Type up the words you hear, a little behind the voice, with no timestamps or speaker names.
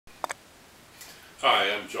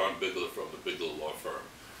Hi, I'm John Bigler from the Bigler Law Firm.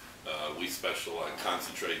 We specialize,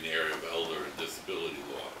 concentrate in the area of elder and disability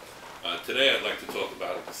law. Today I'd like to talk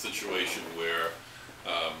about a situation where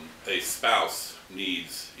a spouse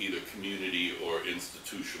needs either community or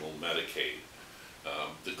institutional Medicaid.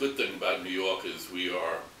 The good thing about New York is we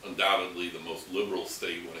are undoubtedly the most liberal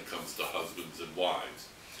state when it comes to husbands and wives.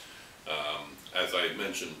 As I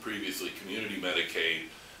mentioned previously, community Medicaid,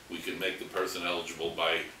 we can make the person eligible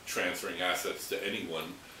by transferring assets to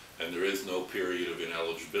anyone, and there is no period of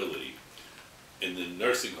ineligibility. In the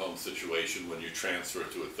nursing home situation, when you transfer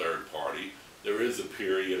to a third party, there is a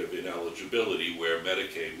period of ineligibility where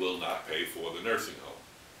Medicaid will not pay for the nursing home.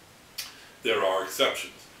 There are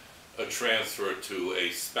exceptions. A transfer to a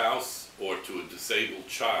spouse or to a disabled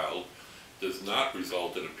child does not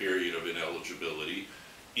result in a period of ineligibility,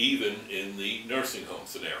 even in the nursing home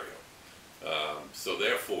scenario. So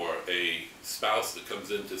therefore, a spouse that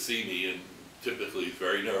comes in to see me and typically is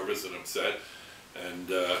very nervous and upset,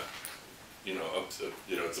 and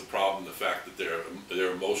it's a problem, the fact that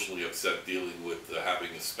they're emotionally upset dealing with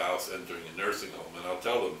having a spouse entering a nursing home. And I'll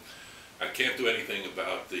tell them, I can't do anything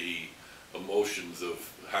about the emotions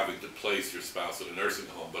of having to place your spouse in a nursing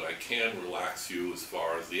home, but I can relax you as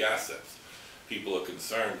far as the assets. People are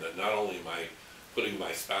concerned that not only am I putting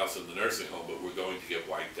my spouse in the nursing home, but we're going to get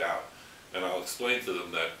wiped out. And I'll explain to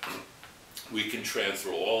them that we can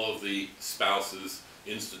transfer all of the spouse's,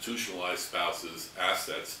 institutionalized spouse's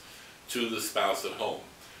assets to the spouse at home.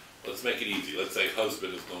 Let's make it easy. Let's say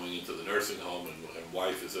husband is going into the nursing home and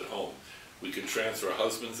wife is at home. We can transfer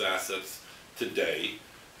husband's assets today,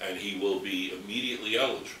 and he will be immediately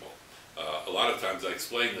eligible. A lot of times I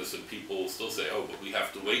explain this and people will still say, oh, but we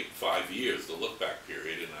have to wait 5 years, the look-back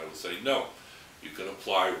period, and I will say, no, you can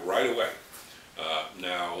apply right away.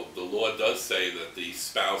 Now, the law does say that the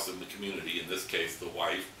spouse in the community, in this case the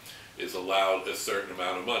wife, is allowed a certain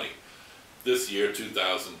amount of money. This year,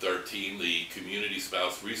 2013, the community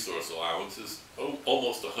spouse resource allowance is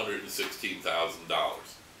almost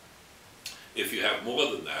 $116,000. If you have more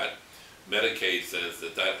than that, Medicaid says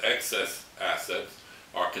that excess assets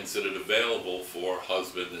are considered available for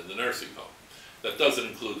husband in the nursing home. That doesn't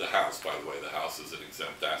include the house, by the way. The house is an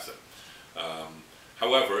exempt asset.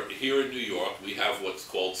 However, here in New York, we have what's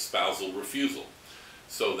called spousal refusal,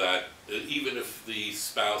 so that even if the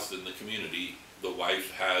spouse in the community, the wife,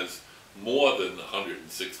 has more than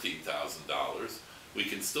 $116,000, we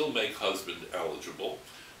can still make husband eligible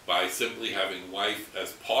by simply having wife,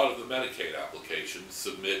 as part of the Medicaid application,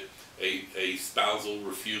 submit a spousal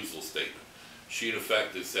refusal statement. She, in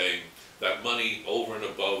effect, is saying that money over and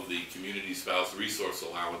above the community spouse resource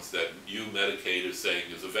allowance that you, Medicaid, is saying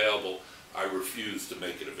is available, I refuse to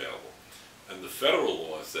make it available. And the federal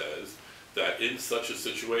law says that in such a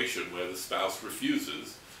situation where the spouse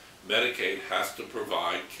refuses, Medicaid has to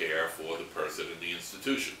provide care for the person in the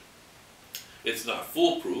institution. It's not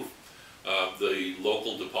foolproof. The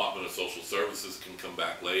local Department of Social Services can come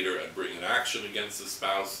back later and bring an action against the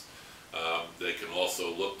spouse. They can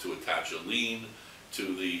also look to attach a lien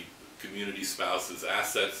to the community spouse's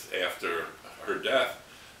assets after her death.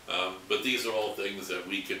 But these are all things that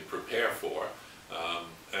we can prepare for,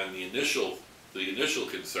 and the initial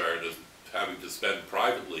concern of having to spend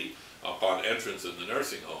privately upon entrance in the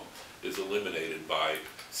nursing home is eliminated by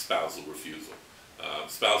spousal refusal.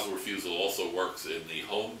 Spousal refusal also works in the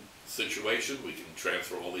home situation. We can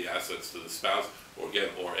transfer all the assets to the spouse or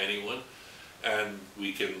anyone, and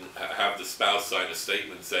we can have the spouse sign a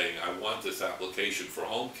statement saying, I want this application for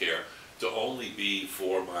home care to only be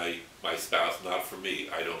for my spouse, not for me.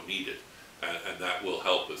 I don't need it. And that will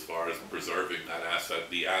help as far as preserving that asset,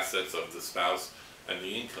 the assets of the spouse and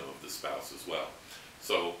the income of the spouse as well.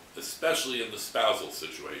 So, especially in the spousal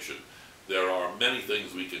situation, there are many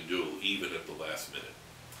things we can do even at the last minute.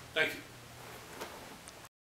 Thank you.